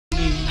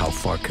How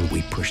far can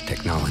we push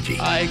technology?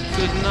 I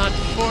could not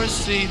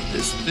foresee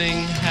this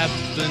thing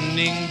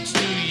happening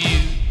to you.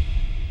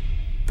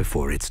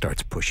 Before it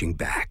starts pushing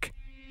back.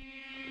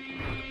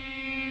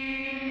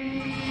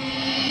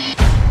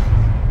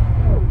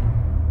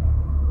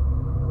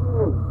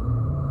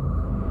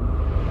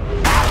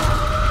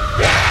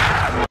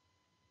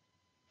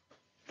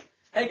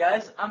 Hey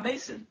guys, I'm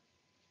Mason.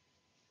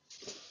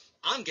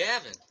 I'm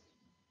Gavin.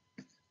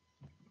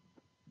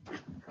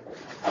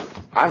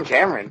 I'm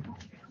Cameron.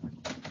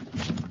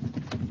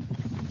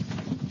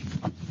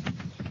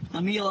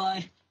 I'm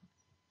Eli.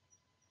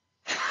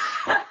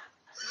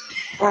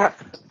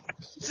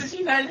 This is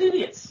United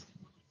Idiots.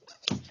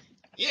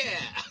 Yeah.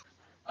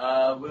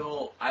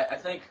 I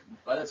think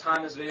by the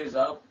time this video is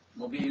up,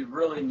 we'll be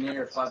really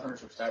near 500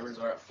 subscribers.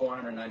 We're at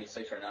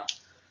 496 right now.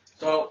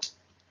 So,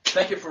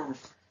 thank you for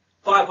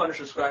 500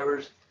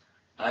 subscribers.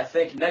 I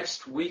think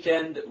next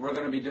weekend we're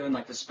going to be doing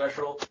like this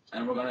special,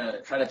 and we're going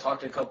to try to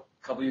talk to a couple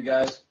of you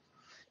guys.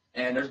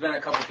 And there's been a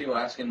couple of people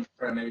asking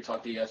for maybe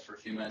talk to you guys for a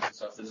few minutes and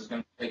stuff. This is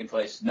going to be taking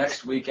place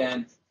next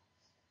weekend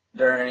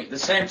during the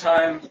same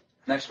time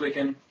next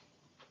weekend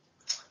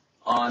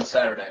on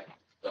Saturday.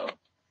 So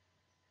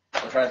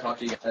we'll try to talk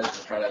to you guys.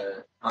 We'll try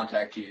to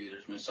contact you.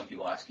 There's been some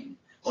people asking.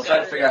 We'll try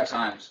to figure out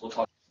times. We'll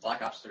talk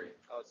Black Ops 3.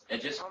 It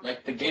just,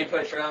 like the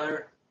gameplay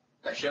trailer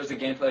that shows the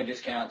gameplay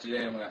just came out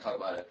today, and we're going to talk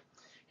about it.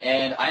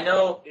 And I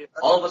know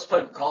all of us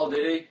played Call of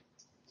Duty.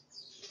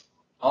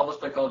 All of us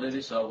play Call of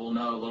Duty, so we'll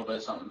know a little bit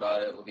of something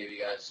about it. We'll give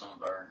you guys some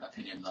of our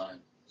opinions on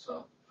it.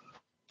 So,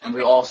 and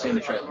we all seen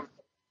the trailer.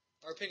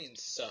 Our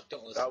opinions suck.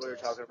 Don't I listen. thought we were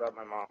talking about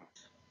my mom.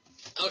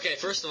 Okay,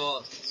 first of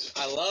all,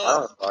 I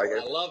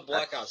like love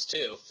Black Ops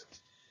 2,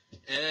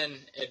 and then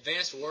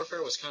Advanced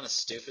Warfare was kind of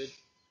stupid.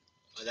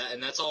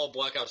 And that's all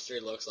Black Ops 3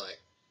 looks like.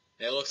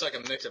 It looks like a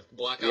mix of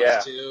Black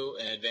Ops 2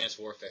 and Advanced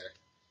Warfare.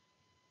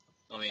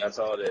 I mean, that's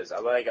all it is. I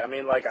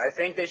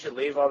think they should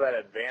leave all that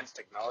advanced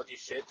technology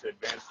shit to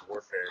Advanced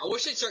Warfare. I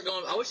wish they'd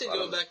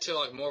go back to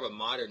like more of a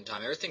modern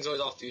time. Everything's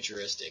always all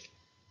futuristic.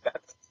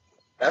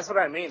 That's what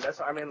I mean.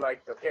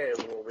 Okay,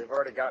 well, we've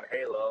already got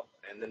Halo,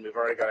 and then we've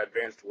already got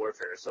Advanced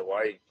Warfare. So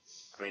why?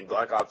 I mean,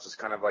 Black Ops is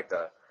kind of like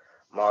the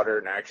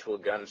modern actual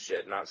gun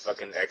shit, not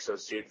fucking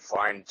exosuit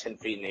flying 10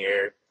 feet in the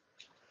air.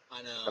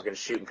 I know. Fucking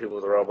shooting people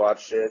with robot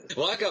shit.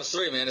 Black Ops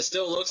 3, man, it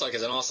still looks like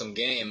it's an awesome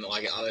game.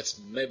 Like, it's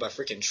made by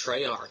freaking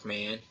Treyarch,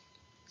 man.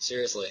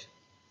 Seriously.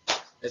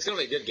 It's gonna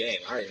be a good game.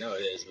 I already know it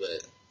is,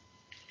 but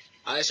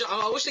I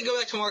wish they'd go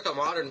back to more like a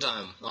modern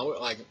time.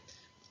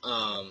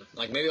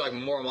 Maybe like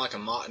more like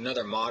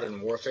another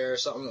modern warfare or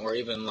something, or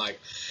even like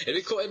it'd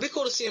be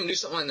cool to see them do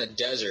something in the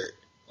desert,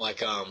 like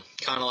kind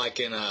of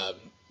like in a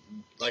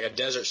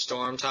Desert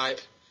Storm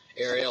type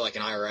area, like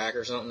in Iraq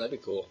or something. That'd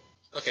be cool.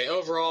 Okay,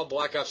 overall,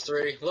 Black Ops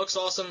 3 looks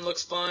awesome,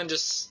 looks fun.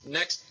 Just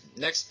next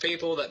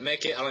people that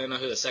make it, I don't even know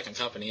who the second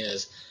company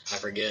is. I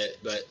forget,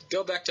 but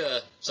go back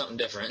to something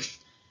different,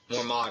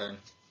 more modern.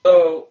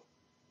 So,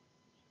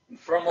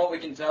 from what we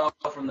can tell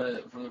from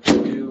the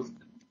preview,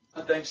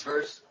 things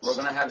first, we're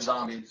gonna have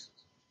zombies.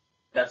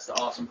 That's the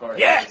awesome part.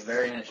 Yes! It's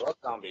very interesting. Love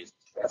zombies.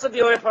 That's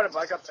the only part of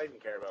Black Ops I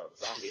even care about.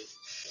 Zombies.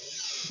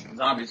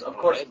 Zombies, of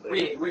course.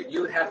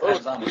 You would have to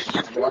have zombies.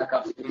 It's Black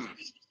Ops.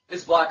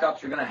 This Black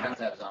Ops, you're gonna have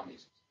to have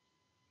zombies.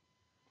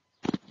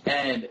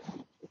 And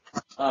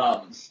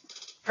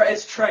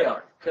it's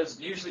Treyarch, because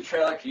usually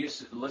Treyarch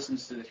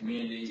listens to the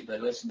community, they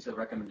listen to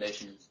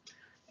recommendations,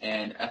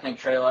 and I think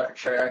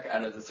Treyarch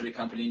out of the three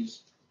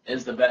companies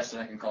is the best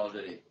at Call of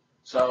Duty.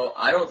 So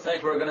I don't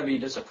think we're going to be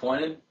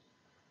disappointed,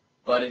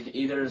 but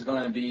it's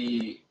going to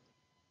be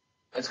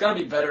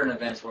better in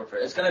Advanced Warfare.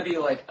 It's going to be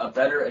like a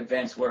better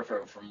Advanced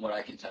Warfare from what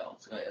I can tell.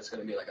 It's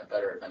going to be like a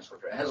better Advanced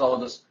Warfare. It has all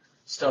of this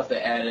stuff they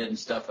added and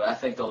stuff, but I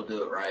think they'll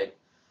do it right.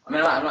 I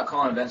mean, I'm not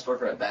calling Advanced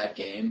Warfare a bad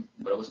game,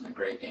 but it wasn't a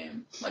great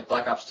game. Like,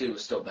 Black Ops 2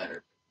 was still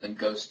better than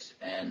Ghost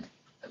and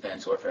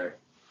Advanced Warfare.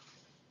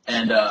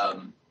 And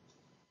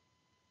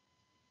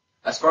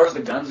as far as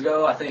the guns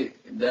go, I think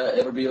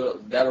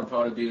that would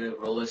probably be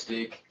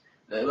realistic.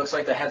 It looks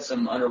like they had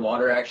some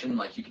underwater action,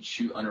 like you could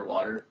shoot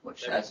underwater,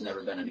 which has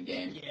never been in a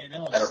game. Yeah,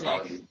 that was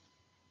sick.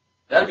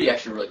 That'd be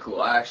actually really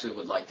cool. I actually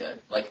would like that.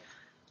 Like,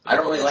 I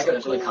don't really like it.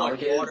 It's really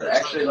complicated, but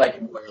actually,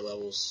 like,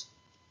 levels.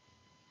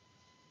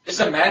 Just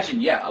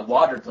imagine,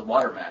 the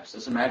water maps.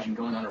 Just imagine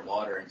going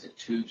underwater into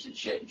tubes and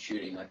shit and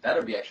shooting. Like, that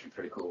would be actually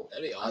pretty cool.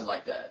 That'd be awesome. I'd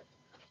like that.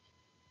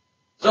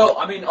 So,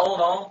 I mean, all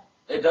in all,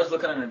 it does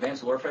look like an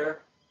Advanced Warfare.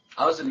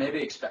 I was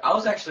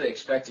actually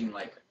expecting,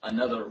 like,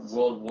 another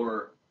World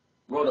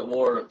at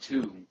War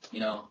 2, you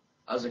know.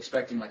 I was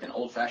expecting, like, an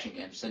old-fashioned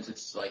game, since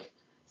it's, like,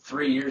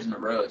 3 years in a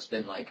row it's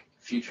been, like,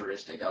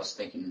 futuristic. I was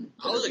thinking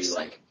it would be,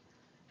 like...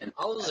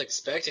 I was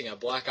expecting a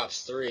Black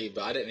Ops 3,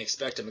 but I didn't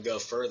expect them to go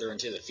further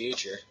into the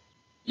future.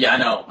 Yeah, I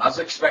know. I was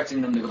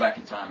expecting them to go back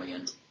in time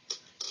again.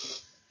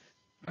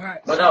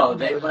 Alright. But no,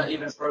 they went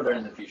even further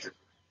in the future.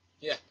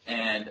 Yeah.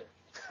 And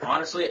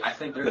honestly, I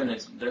think they're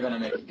gonna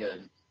make it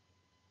good.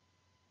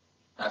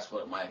 That's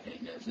what my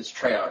opinion is. It's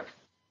Treyarch.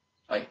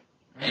 Like,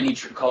 any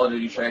Call of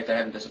Duty Treyarch, they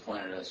haven't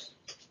disappointed us.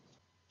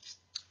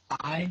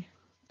 I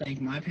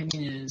think, my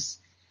opinion is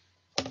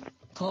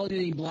Call of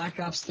Duty Black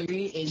Ops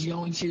 3 is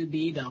going to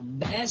be the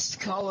best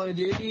Call of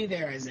Duty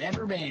there has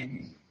ever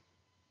been.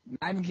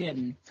 I'm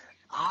kidding.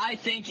 I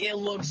think it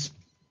looks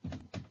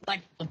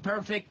like the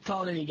perfect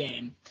Call of Duty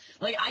game.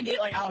 Like,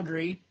 I'll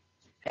agree.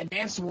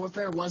 Advanced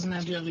Warfare wasn't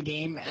as good of a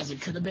game as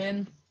it could have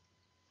been.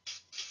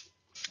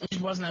 It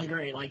just wasn't as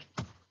great. Like,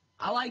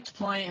 I liked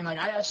playing, like,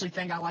 I actually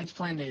think I liked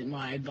playing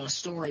the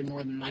story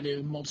more than I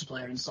do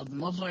multiplayer and stuff. The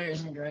multiplayer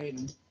isn't great,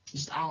 and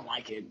just, I don't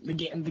like it.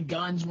 The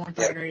guns weren't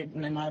that great,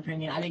 in my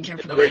opinion. I didn't care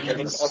for the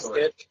guns. About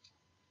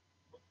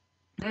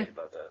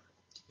that.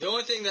 The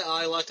only thing that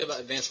I liked about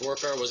Advanced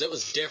Warfare was it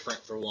was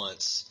different for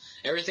once.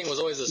 Everything was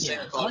always the same.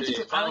 Yeah, Call of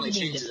Duty finally it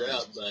being changed it different.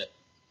 up, but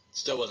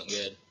still wasn't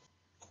good.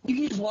 You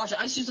can just watch it.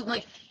 I just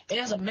like it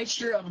has a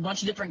mixture of a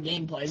bunch of different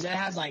gameplays. It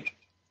has like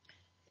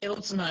it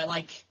looks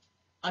like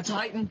a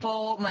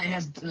Titanfall.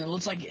 It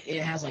looks like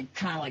it has like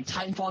kind of like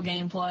Titanfall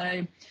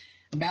gameplay,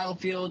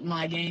 Battlefield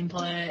my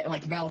gameplay,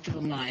 like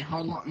Battlefield my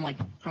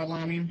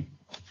hardline,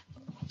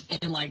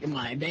 and like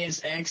my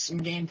Deus Ex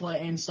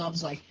gameplay and stuff.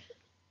 It's like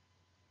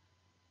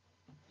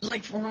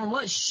from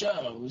what it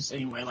shows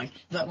anyway, like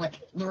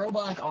the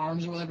robotic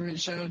arms or whatever it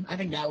showed. I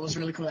think that was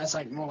really cool. That's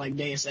like more like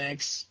Deus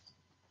Ex.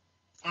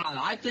 I don't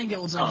know. I think it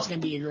looks like it's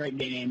gonna be a great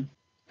game.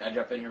 Can I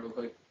jump in here real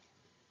quick?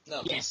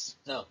 No. Yes.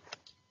 No.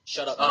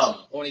 Shut up.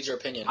 Oh. I need your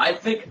opinion. I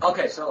think,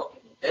 okay, so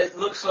it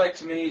looks like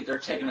to me they're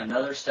taking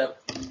another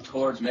step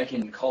towards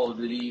making Call of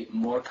Duty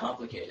more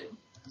complicated.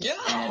 Yeah.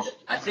 And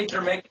I think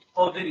they're making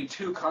Call of Duty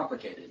too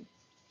complicated.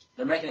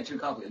 They're making it too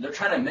complicated. They're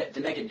trying to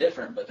make it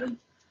different, but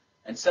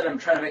instead of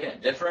trying to make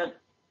it different,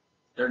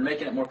 they're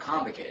making it more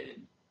complicated.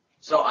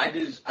 So I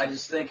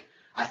think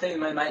they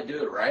might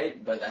do it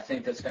right, but I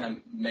think that's going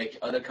to make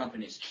other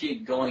companies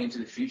keep going into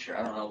the future.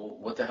 I don't know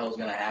what the hell is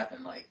going to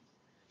happen. Like,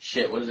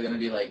 shit, what is it going to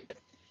be like?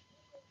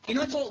 You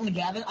know what's ultimately,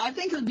 Gavin? I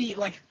think it would be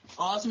like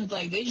awesome if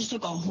like they just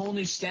took a whole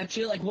new step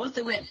to it. Like, what if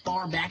they went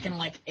far back and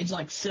like it's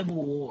like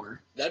Civil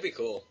War? That'd be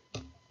cool.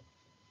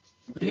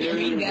 Me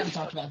and Gavin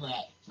talked about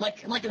that.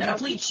 Like a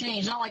complete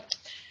change,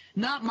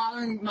 not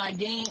modern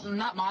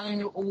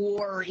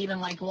war, or even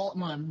like World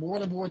War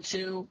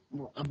II.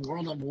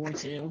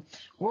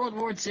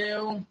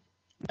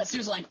 That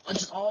seems like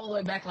just all the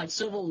way back like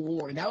Civil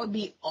War. That would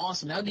be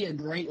awesome. That would be a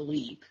great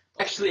leap.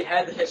 Actually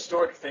had the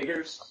historic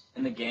figures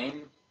in the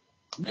game.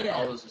 And Yeah.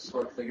 all those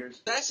historic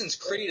figures. Assassin's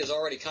Creed is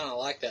already kind of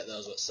like that, though,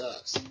 is what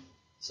sucks.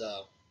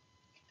 So.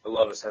 I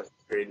love Assassin's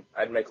Creed.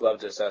 I'd make love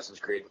to Assassin's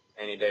Creed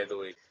any day of the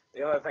week.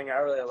 The only thing I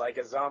really like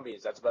is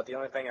zombies. That's about the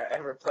only thing I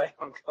ever play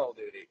on Call of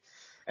Duty.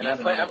 And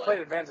I've played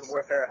Advanced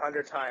Warfare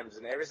 100 times,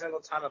 and every single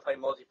time I play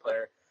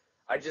multiplayer,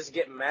 I just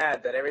get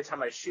mad that every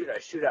time I shoot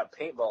out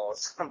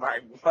paintballs. I'm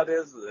like, what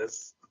is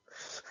this?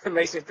 It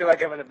makes me feel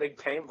like I'm in a big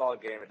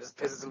paintball game. It just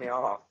pisses me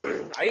off.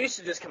 I used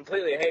to just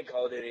completely hate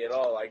Call of Duty at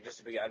all. Like,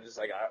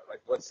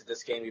 what's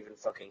this game even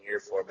fucking here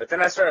for? But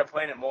then I started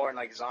playing it more in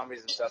like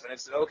zombies and stuff, and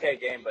it's an okay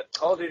game. But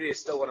Call of Duty is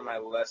still one of my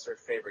lesser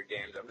favorite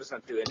games. I'm just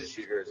not too into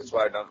shooters. That's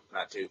why I'm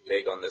not too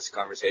big on this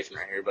conversation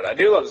right here. But I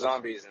do love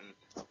zombies, and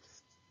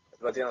that's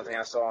about the only thing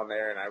I saw on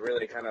there. And I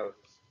really kind of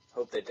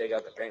hope they take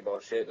out the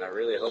paintball shit, and I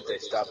really hope they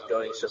stop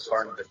going so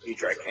far into the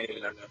future. I can't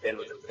even understand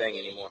what the thing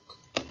anymore.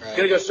 It's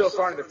gonna go so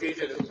far into the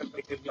future that it's gonna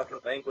be a fucking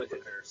language in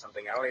it or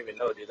something. I don't even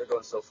know, dude. They're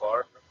going so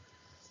far.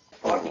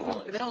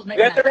 They don't make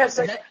You guys ever that- had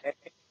sex?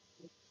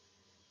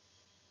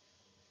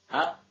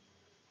 Huh?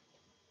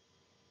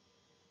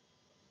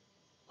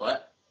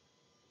 What?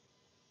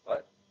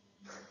 What?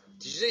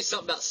 Did you say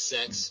something about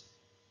sex?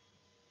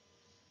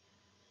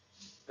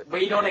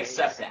 We don't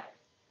accept that.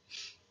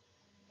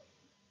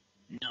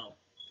 No.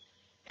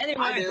 I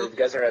Anyway, do. You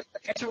guys are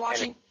thanks for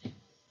watching.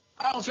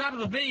 Oh, let's wrap up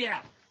the video.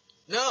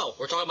 No,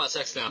 we're talking about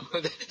sex now.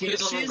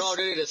 This is from Call of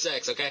Duty to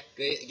sex, okay?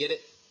 Get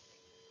it?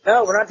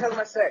 No, we're not talking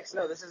about sex.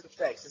 No, this isn't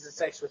sex. This is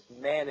sex with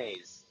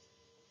mayonnaise.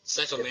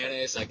 Sex with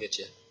mayonnaise, I get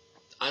you.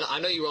 I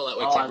know you roll that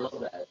way, Oh, I too. love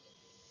that.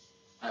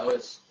 I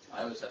always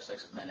have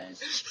sex with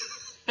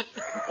mayonnaise. I'm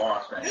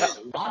lost right now.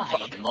 Why? I'm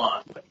fucking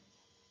lost.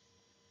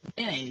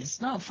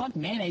 Mayonnaise. No, fuck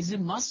mayonnaise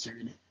and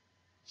mustard.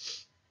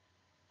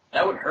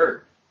 That would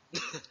hurt.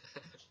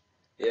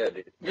 Yeah,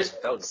 dude.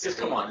 Just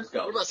come on, just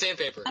go. What about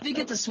sandpaper? How do you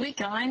get the sweet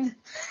kind?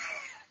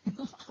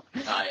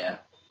 Ah, yeah.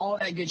 All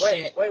that good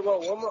Wait, shit.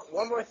 whoa,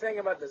 one more thing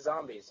about the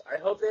zombies. I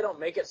hope they don't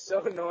make it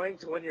so annoying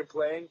to when you're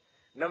playing,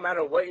 no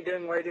matter what you're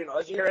doing, where you're doing,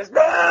 all you hear is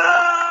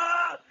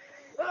 "Ah!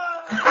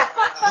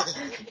 Ah!"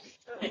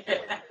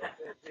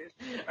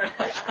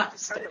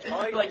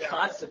 like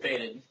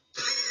constipated.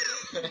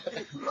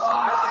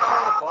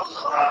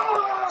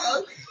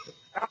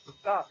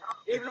 Stop.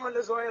 Even when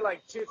there's only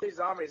like 2-3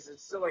 zombies,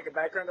 it's still like a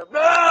background of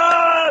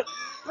 "Ah!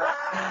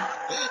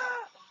 Ah!"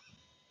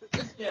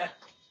 Yeah.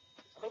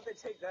 I hope they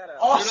take that out.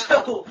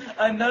 Also,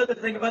 another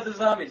thing about the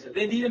zombies,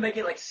 they need to make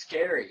it like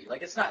scary.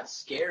 Like it's not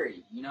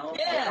scary, you know?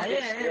 Yeah, Like,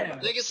 it's scary. yeah.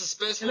 Make it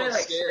suspenseful They're and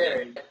like scary.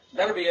 scary.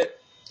 That'll be it.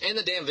 And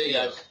the damn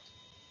video.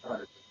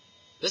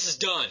 This is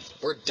done.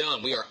 We're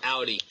done. We are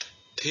outie.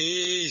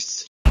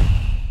 Peace.